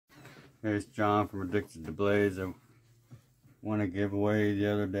Hey, it's John from Addicted to Blades. I won a giveaway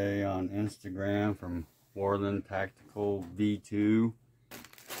the other day on Instagram from Worland Tactical V2.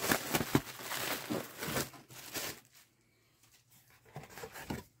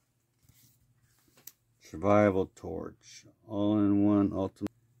 Survival torch. All-in-one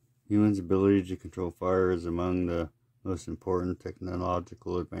ultimate. Humans' ability to control fire is among the most important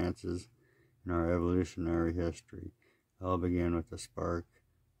technological advances in our evolutionary history. It all began with a spark,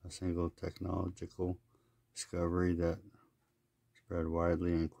 a single technological discovery that spread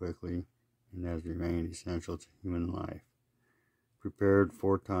widely and quickly and has remained essential to human life. Prepared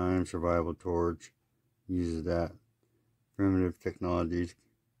 4-time survival torch uses that primitive technology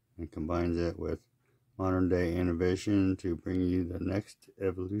and combines it with modern day innovation to bring you the next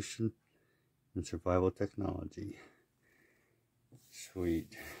evolution in survival technology.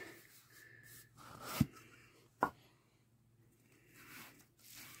 Sweet.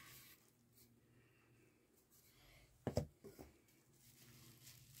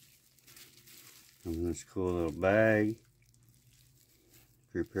 Comes in this cool little bag.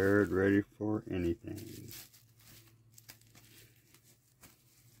 Prepared, ready for anything.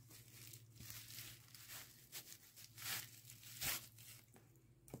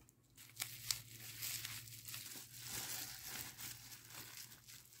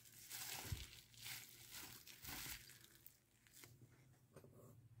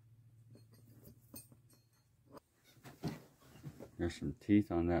 There's some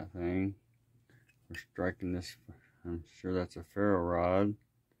teeth on that thing. We're striking this, I'm sure that's a ferro rod.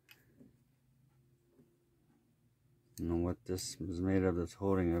 I don't know what this is made of that's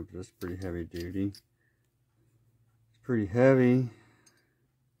holding it, but it's pretty heavy duty. It's pretty heavy.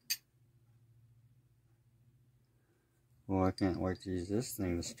 Well, I can't wait to use this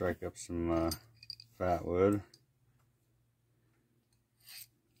thing to strike up some fat wood.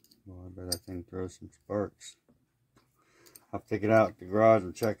 Well, I bet that thing throws some sparks. I'll take it out to the garage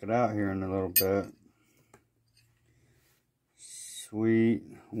and check it out here in a little bit. Sweet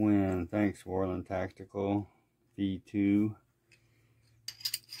win. Thanks, Worland Tactical V2.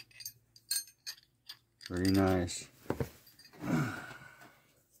 Pretty nice.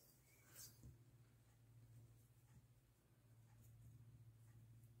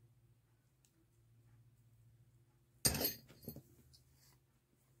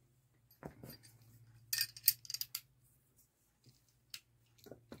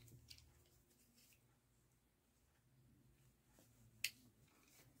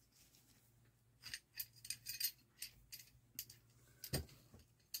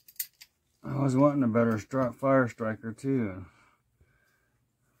 I was wanting a better fire striker too.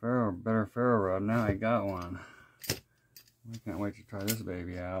 Better ferro rod. Now I got one. I can't wait to try this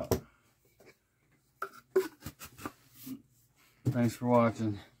baby out. Thanks for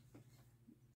watching.